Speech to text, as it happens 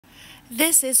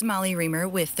This is Molly Reamer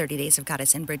with 30 Days of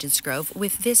Goddess in Bridges Grove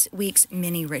with this week's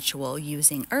mini ritual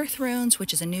using Earth Runes,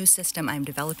 which is a new system I'm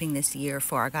developing this year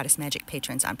for our Goddess Magic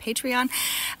patrons on Patreon,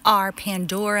 our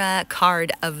Pandora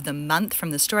card of the month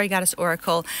from the Story Goddess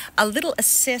Oracle, a little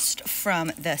assist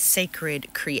from the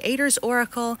Sacred Creators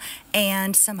Oracle,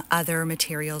 and some other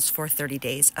materials for 30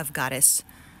 Days of Goddess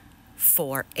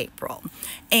for April.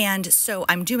 And so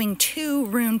I'm doing two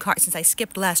rune cards. Since I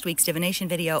skipped last week's divination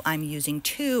video, I'm using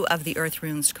two of the Earth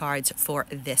Runes cards for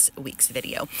this week's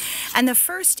video. And the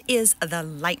first is the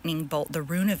Lightning Bolt, the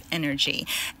Rune of Energy.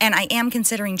 And I am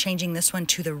considering changing this one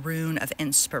to the Rune of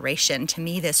Inspiration. To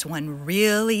me, this one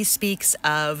really speaks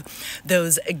of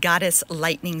those goddess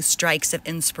lightning strikes of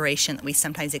inspiration that we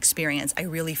sometimes experience. I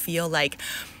really feel like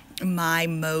my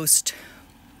most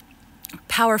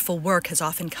powerful work has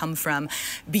often come from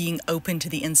being open to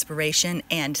the inspiration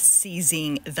and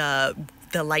seizing the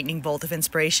lightning bolt of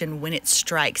inspiration when it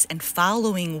strikes and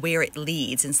following where it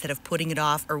leads instead of putting it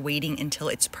off or waiting until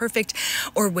it's perfect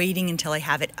or waiting until I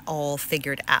have it all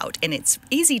figured out. And it's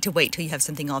easy to wait till you have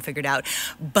something all figured out,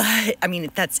 but I mean,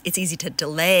 it's easy to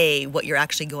delay what you're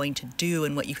actually going to do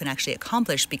and what you can actually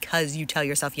accomplish because you tell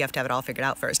yourself you have to have it all figured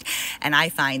out first. And I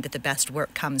find that the best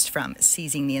work comes from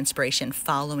seizing the inspiration,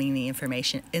 following the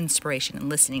inspiration, and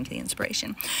listening to the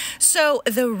inspiration. So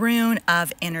the Rune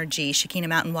of Energy, Shekinah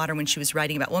Mountain Water, when she was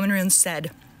writing about woman runes,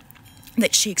 said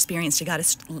that she experienced a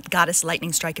goddess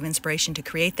lightning strike of inspiration to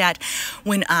create that.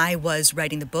 When I was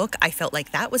writing the book, I felt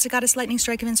like that was a goddess lightning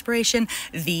strike of inspiration.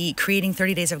 The creating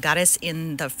 30 Days of Goddess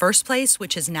in the first place,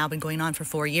 which has now been going on for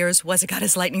 4 years, was a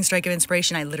goddess lightning strike of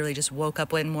inspiration. I literally just woke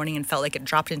up one morning and felt like it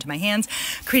dropped into my hands.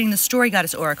 Creating the Story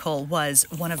Goddess Oracle was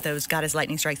one of those goddess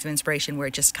lightning strikes of inspiration where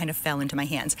it just kind of fell into my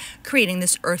hands. Creating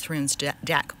this Earth Runes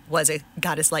deck was a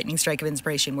goddess lightning strike of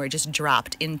inspiration where it just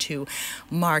dropped into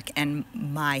Mark and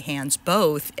my hands.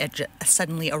 Both it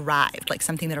suddenly arrived, like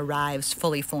something that arrives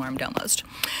fully formed almost.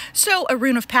 So a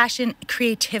rune of passion,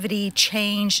 creativity,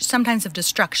 change, sometimes of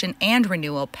destruction and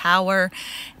renewal, power,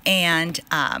 and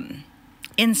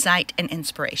insight and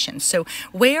inspiration. So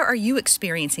where are you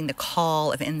experiencing the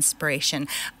call of inspiration?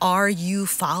 Are you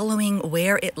following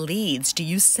where it leads? Do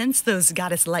you sense those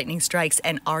goddess lightning strikes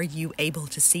and are you able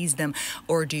to seize them,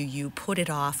 or do you put it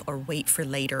off or wait for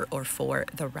later or for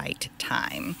the right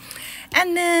time?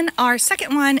 And then our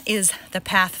second one is the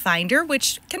Pathfinder,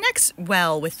 which connects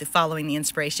well with the following the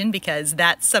inspiration because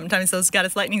that sometimes those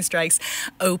goddess lightning strikes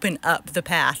open up the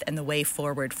path and the way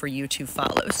forward for you to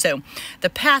follow. So the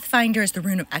Pathfinder is the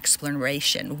rune of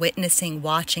exploration, witnessing,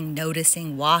 watching,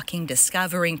 noticing, walking,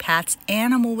 discovering paths,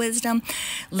 animal wisdom,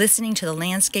 listening to the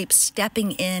landscape,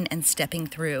 stepping in and stepping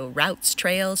through routes,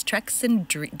 trails, treks, and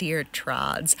deer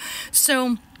trods.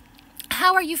 So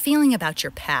how are you feeling about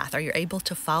your path? Are you able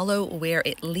to follow where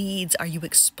it leads? Are you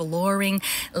exploring,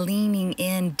 leaning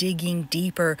in, digging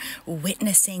deeper,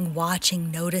 witnessing,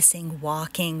 watching, noticing,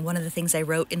 walking? One of the things I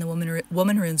wrote in the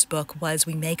Woman Runes book was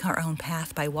we make our own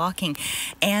path by walking.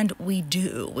 And we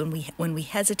do. When we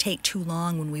hesitate too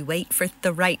long, when we wait for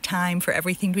the right time for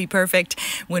everything to be perfect,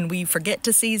 when we forget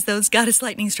to seize those goddess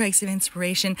lightning strikes of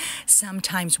inspiration,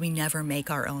 sometimes we never make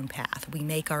our own path. We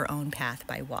make our own path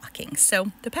by walking.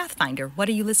 So the Pathfinder. What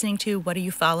are you listening to? What are you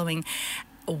following?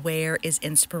 Where is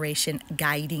inspiration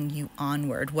guiding you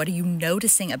onward? What are you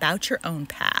noticing about your own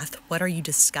path? What are you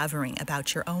discovering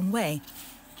about your own way?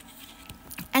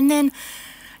 And then,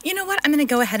 you know what? I'm going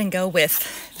to go ahead and go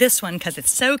with this one because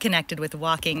it's so connected with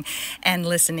walking and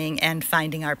listening and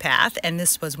finding our path. And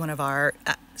this was one of our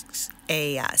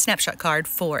snapshot card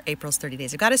for April's 30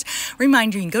 Days of Goddess.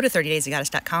 Reminder, you can go to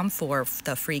 30daysofgoddess.com for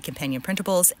the free companion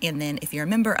printables. And then if you're a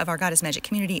member of our Goddess Magic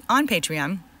community on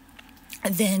Patreon,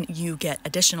 then you get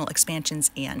additional expansions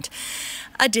and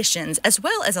additions, as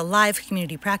well as a live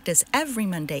community practice every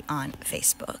Monday on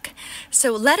Facebook.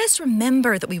 So let us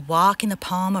remember that we walk in the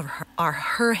palm of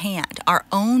her hand, our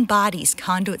own bodies,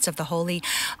 conduits of the holy,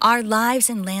 our lives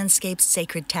and landscapes,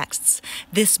 sacred texts,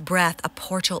 this breath, a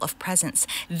portal of presence,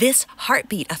 this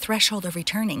heartbeat, a threshold of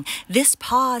returning, this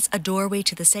pause, a doorway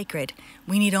to the sacred.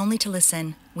 We need only to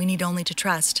listen. We need only to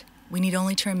trust. We need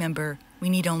only to remember. We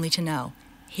need only to know.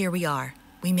 Here we are.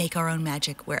 We make our own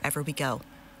magic wherever we go,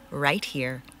 right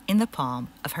here in the palm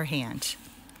of her hand.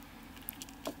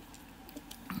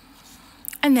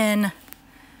 And then,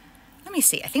 let me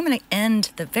see, I think I'm going to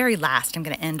end the very last. I'm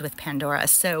going to end with Pandora.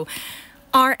 So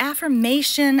Our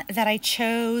affirmation that I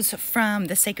chose from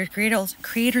the Sacred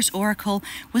Creators Oracle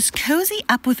was cozy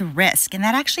up with risk. And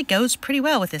that actually goes pretty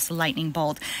well with this lightning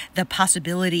bolt. The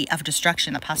possibility of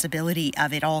destruction, the possibility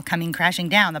of it all coming crashing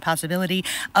down, the possibility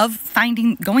of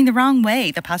going the wrong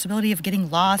way, the possibility of getting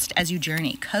lost as you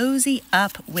journey. Cozy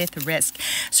up with risk.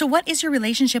 So what is your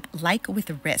relationship like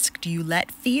with risk? Do you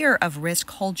let fear of risk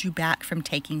hold you back from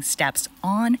taking steps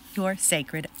on your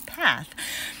sacred path?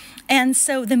 And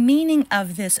so the meaning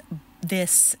of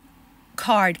this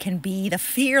card can be the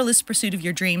fearless pursuit of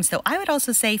your dreams, though I would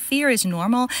also say fear is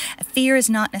normal. Fear is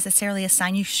not necessarily a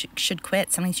sign you should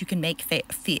quit. Sometimes you can make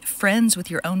friends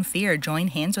with your own fear, join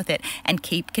hands with it, and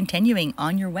keep continuing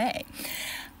on your way.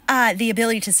 The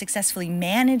ability to successfully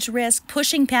manage risk,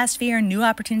 pushing past fear, new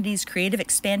opportunities, creative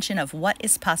expansion of what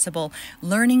is possible,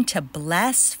 learning to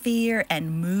bless fear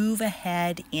and move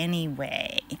ahead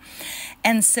anyway.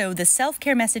 And so the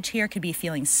self-care message here could be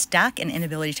feeling stuck and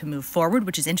inability to move forward,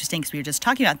 which is interesting because we were just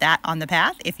talking about that on the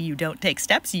path. If you don't take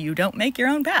steps, you don't make your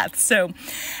own path. So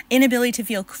inability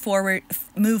to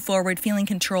move forward, feeling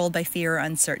controlled by fear or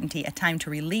uncertainty, a time to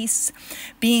release,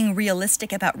 being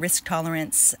realistic about risk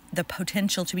tolerance, the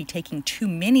potential to be taking too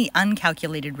many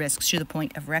uncalculated risks to the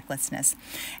point of recklessness.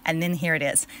 And then here it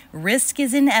is. Risk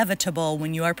is inevitable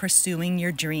when you are pursuing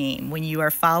your dream, when you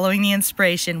are following the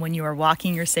inspiration, when you are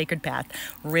walking your sacred path.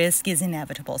 Risk is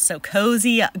inevitable. So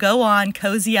go on,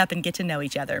 cozy up and get to know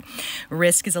each other.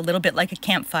 Risk is a little bit like a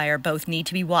campfire. Both need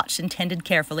to be watched and tended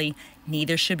carefully.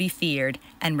 Neither should be feared,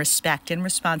 and respect and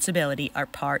responsibility are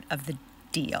part of the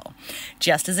deal.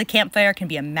 Just as a campfire can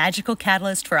be a magical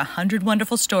catalyst for 100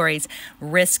 wonderful stories,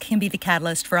 risk can be the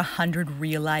catalyst for 100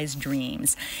 realized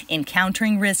dreams.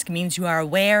 Encountering risk means you are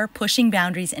aware, pushing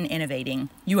boundaries, and innovating.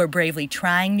 You are bravely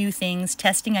trying new things,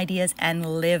 testing ideas, and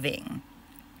living.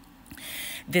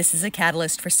 This is a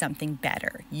catalyst for something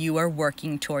better. You are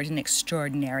working towards an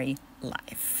extraordinary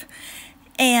life.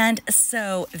 And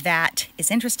so that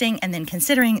is interesting. And then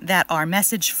considering that our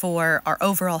message for our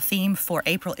overall theme for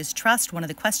April is trust, one of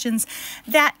the questions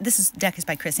deck is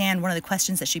by Chris Ann. One of the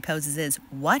questions that she poses is,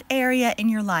 what area in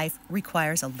your life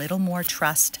requires a little more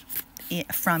trust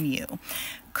from you?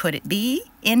 Could it be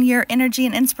in your energy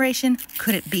and inspiration?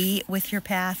 Could it be with your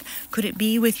path? Could it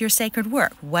be with your sacred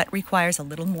work? What requires a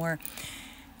little more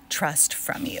trust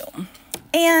from you?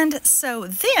 And so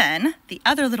then the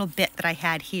other little bit that I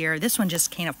had here, this one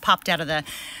just kind of popped out of the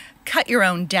cut your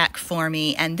own deck for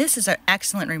me. And this is an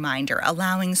excellent reminder.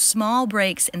 Allowing small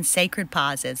breaks and sacred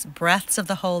pauses, breaths of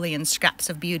the holy and scraps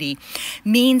of beauty,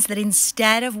 means that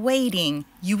instead of waiting,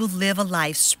 you will live a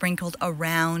life sprinkled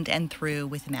around and through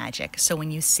with magic. So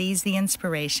when you seize the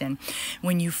inspiration,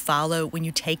 when you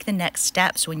take the next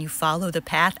steps, when you follow the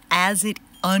path as it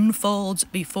unfolds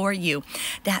before you,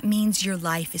 that means your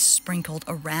life is sprinkled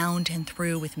around and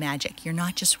through with magic. You're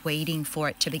not just waiting for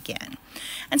it to begin.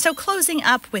 And so closing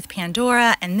up with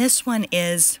Pandora, and this one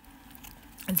is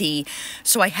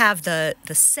so I have the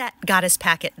set goddess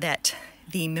packet that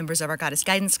the members of our Goddess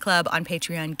Guidance Club on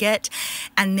Patreon get,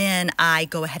 and then I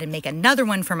go ahead and make another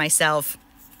one for myself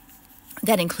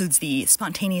that includes the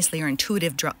spontaneously or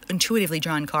intuitively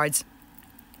drawn cards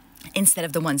instead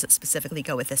of the ones that specifically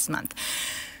go with this month.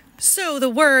 So the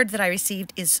word that I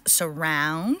received is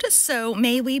surround. So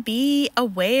may we be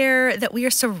aware that we are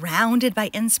surrounded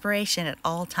by inspiration at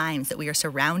all times, that we are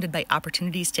surrounded by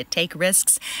opportunities to take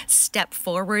risks, step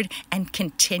forward, and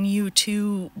continue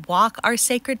to walk our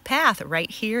sacred path right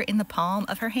here in the palm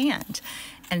of her hand.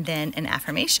 And then an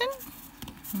affirmation.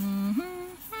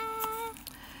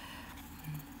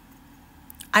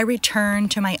 I return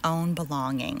to my own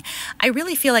belonging. I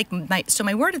really feel like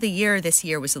my word of the year this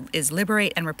year is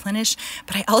liberate and replenish,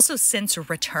 but I also sense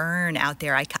return out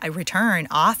there. I return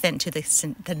often to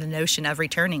the notion of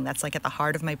returning. That's like at the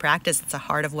heart of my practice. That's the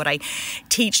heart of what I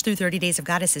teach through 30 Days of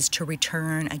Goddess, is to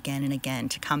return again and again,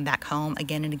 to come back home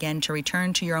again and again, to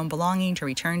return to your own belonging, to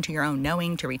return to your own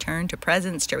knowing, to return to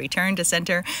presence, to return to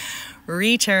center.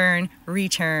 Return,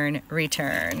 return,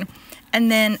 return. And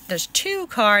then there's 2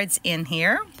 cards in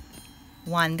here.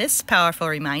 One, this powerful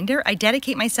reminder: I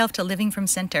dedicate myself to living from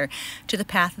center, to the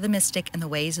path of the mystic and the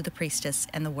ways of the priestess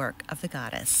and the work of the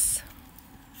goddess.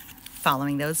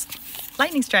 Following those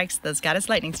lightning strikes, those goddess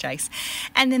lightning strikes.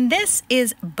 And then this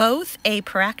is both a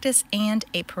practice and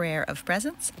a prayer of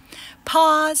presence.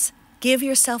 Pause, give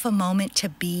yourself a moment to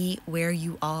be where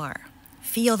you are.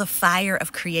 Feel the fire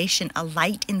of creation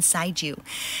alight inside you.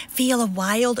 Feel a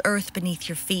wild earth beneath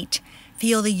your feet.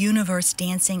 Feel the universe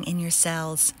dancing in your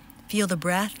cells. Feel the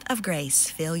breath of grace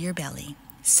fill your belly.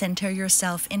 Center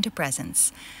yourself into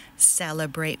presence.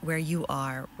 Celebrate where you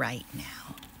are right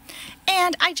now.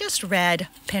 And I just read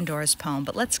Pandora's poem,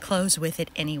 but let's close with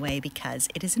it anyway because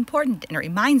it is important and it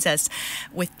reminds us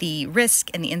with the risk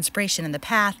and the inspiration and the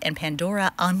path and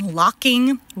Pandora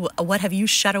unlocking. What have you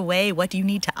shut away? What do you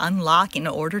need to unlock in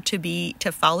order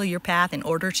to follow your path, in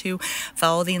order to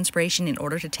follow the inspiration, in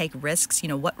order to take risks?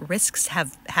 What risks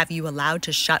have you allowed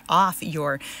to shut off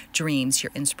your dreams,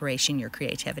 your inspiration, your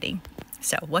creativity?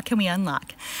 So what can we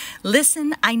unlock?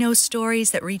 Listen, I know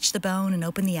stories that reach the bone and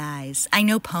open the eyes. I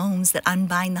know poems that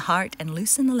unbind the heart and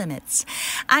loosen the limits.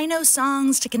 I know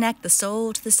songs to connect the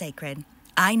soul to the sacred.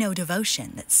 I know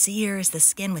devotion that sears the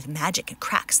skin with magic and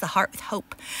cracks the heart with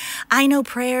hope. I know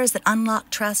prayers that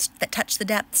unlock trust, that touch the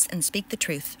depths and speak the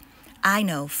truth. I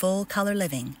know full color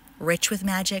living, rich with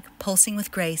magic, pulsing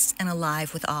with grace, and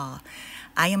alive with awe.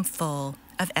 I am full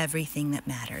of everything that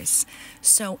matters.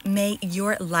 So may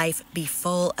your life be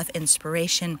full of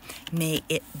inspiration. May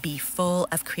it be full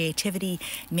of creativity.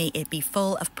 May it be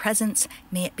full of presence.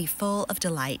 May it be full of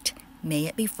delight. May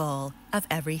it be full of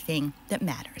everything that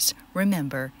matters.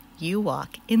 Remember, you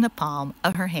walk in the palm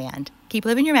of her hand. Keep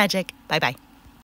living your magic. Bye-bye.